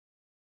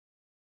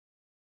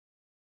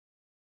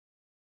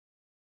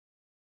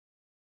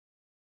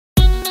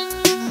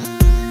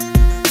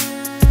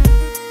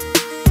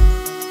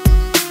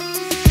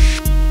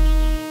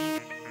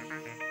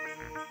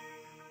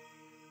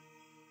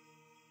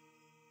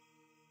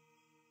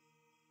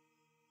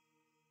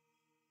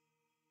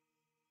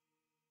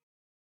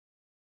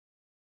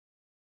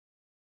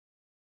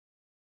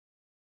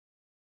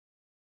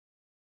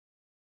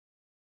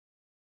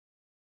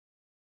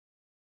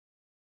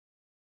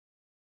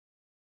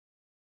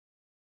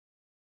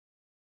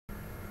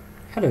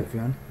Hello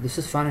everyone, this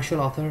is financial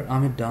author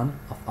Ahmed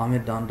of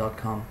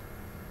ahmeddun.com.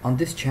 On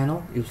this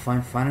channel, you'll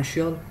find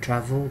financial,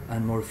 travel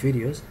and more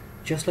videos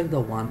just like the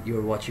one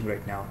you're watching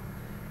right now.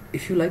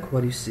 If you like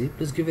what you see,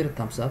 please give it a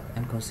thumbs up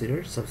and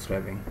consider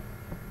subscribing.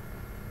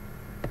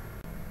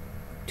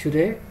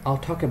 Today, I'll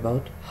talk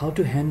about how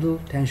to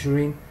handle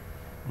Tangerine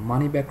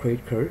money back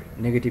credit card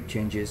negative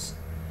changes.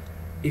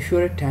 If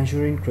you're a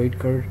Tangerine credit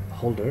card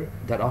holder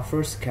that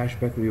offers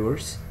cashback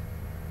rewards,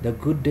 the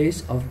good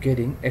days of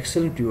getting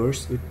excellent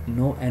rewards with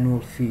no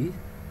annual fee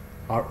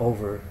are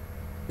over.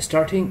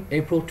 Starting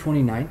April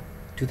 29,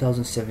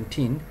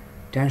 2017,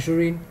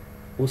 Tangerine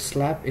will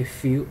slap a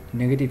few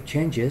negative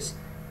changes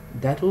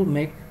that will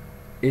make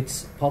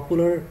its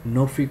popular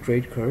no-fee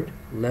credit card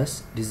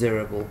less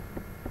desirable.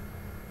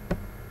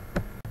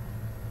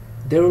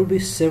 There will be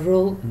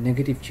several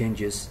negative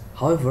changes.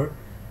 However,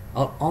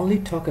 I'll only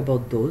talk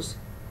about those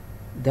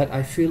that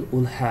I feel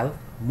will have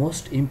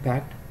most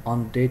impact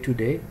on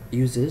day-to-day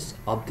uses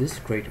of this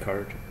credit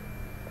card.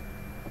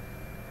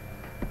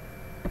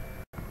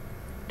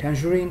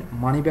 Tangerine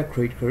money-back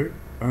credit card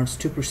earns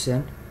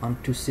 2% on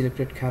 2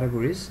 selected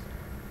categories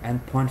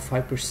and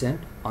 0.5%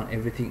 on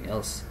everything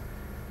else.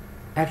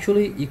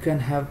 Actually, you can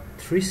have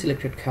 3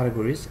 selected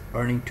categories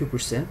earning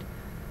 2%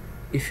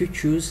 if you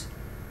choose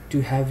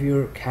to have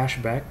your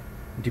cashback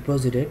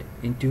deposited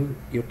into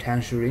your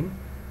Tangerine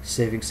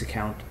savings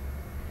account.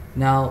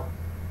 Now,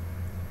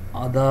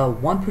 the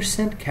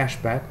 1%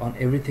 cashback on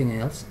everything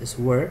else is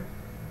where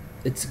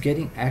it's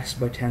getting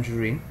axed by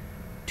Tangerine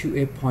to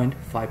a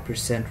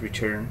 0.5%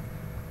 return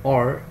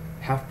or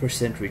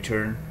 0.5%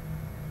 return.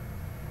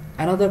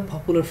 Another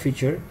popular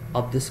feature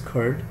of this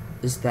card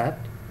is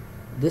that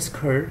this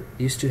card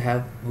used to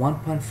have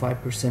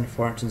 1.5%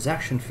 foreign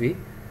transaction fee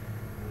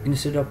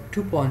instead of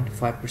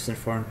 2.5%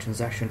 foreign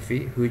transaction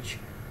fee, which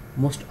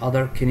most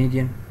other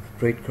Canadian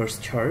credit cards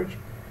charge,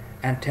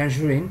 and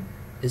Tangerine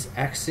is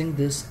axing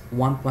this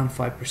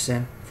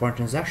 1.5% foreign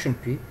transaction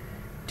fee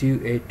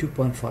to a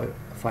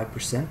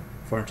 2.5%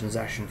 foreign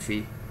transaction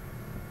fee.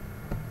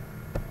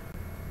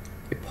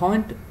 A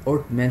point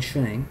worth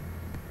mentioning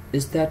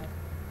is that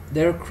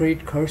there are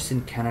credit cards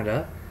in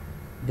Canada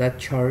that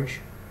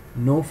charge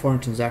no foreign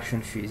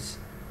transaction fees.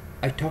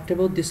 I talked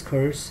about these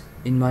cards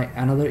in my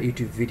another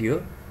YouTube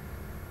video,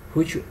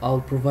 which I'll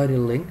provide a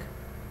link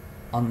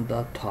on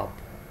the top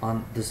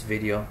on this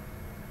video.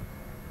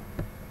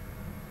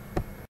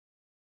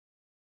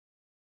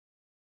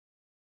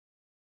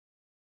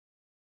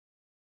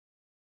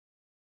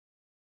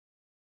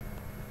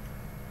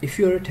 If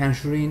you're a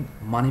Tangerine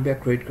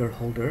money-back credit card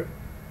holder,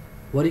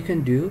 what you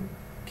can do,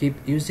 keep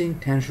using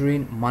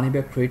Tangerine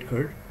money-back credit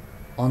card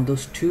on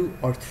those 2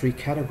 or 3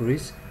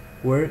 categories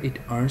where it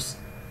earns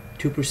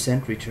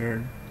 2%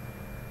 return.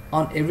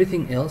 On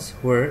everything else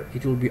where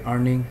it will be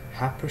earning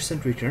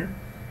 0.5% return,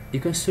 you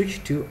can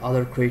switch to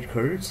other credit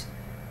cards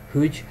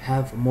which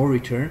have more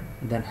return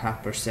than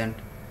 0.5%.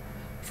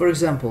 For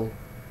example,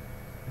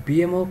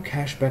 BMO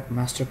cashback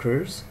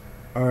MasterCards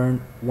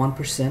earn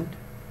 1%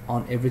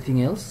 on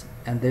everything else,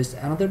 and there's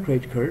another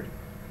credit card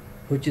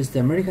which is the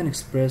American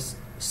Express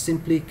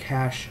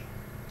SimplyCash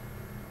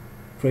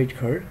credit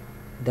card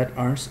that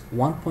earns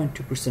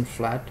 1.2%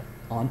 flat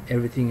on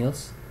everything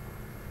else.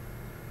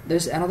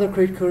 There's another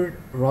credit card,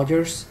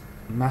 Rogers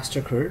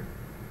MasterCard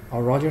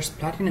or Rogers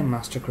Platinum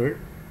MasterCard,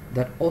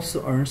 that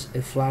also earns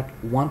a flat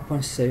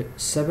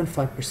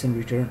 1.75%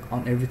 return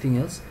on everything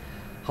else.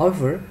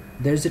 However,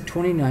 there's a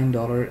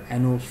 $29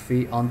 annual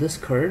fee on this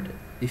card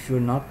if you're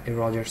not a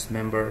Rogers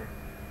member.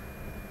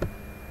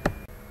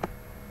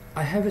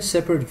 I have a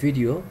separate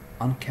video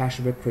on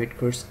cashback credit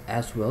cards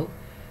as well,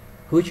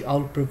 which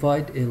I'll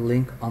provide a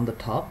link on the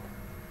top,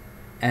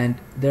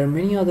 and there are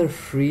many other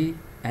free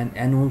and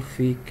annual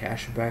fee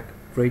cashback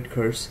credit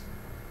cards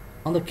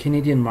on the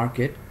Canadian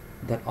market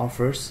that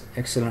offers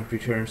excellent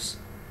returns.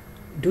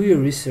 Do your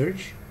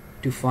research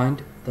to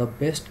find the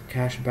best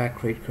cashback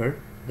credit card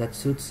that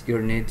suits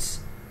your needs.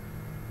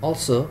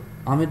 Also,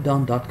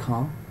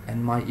 ahmeddun.com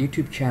and my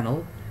YouTube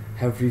channel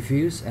have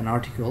reviews and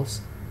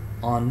articles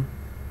on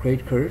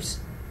credit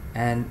cards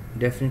and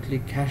definitely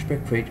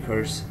cashback credit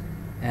cards.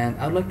 And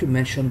I'd like to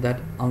mention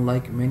that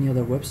unlike many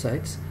other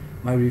websites,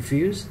 my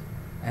reviews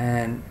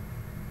and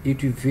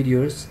YouTube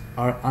videos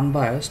are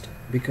unbiased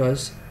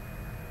because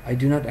I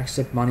do not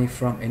accept money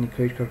from any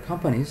credit card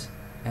companies,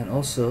 and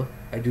also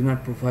I do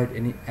not provide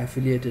any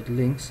affiliated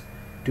links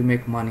to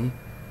make money.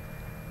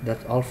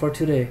 That's all for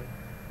today.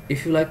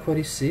 If you like what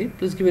you see,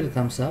 please give it a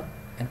thumbs up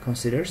and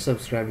consider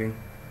subscribing.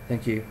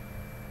 Thank you.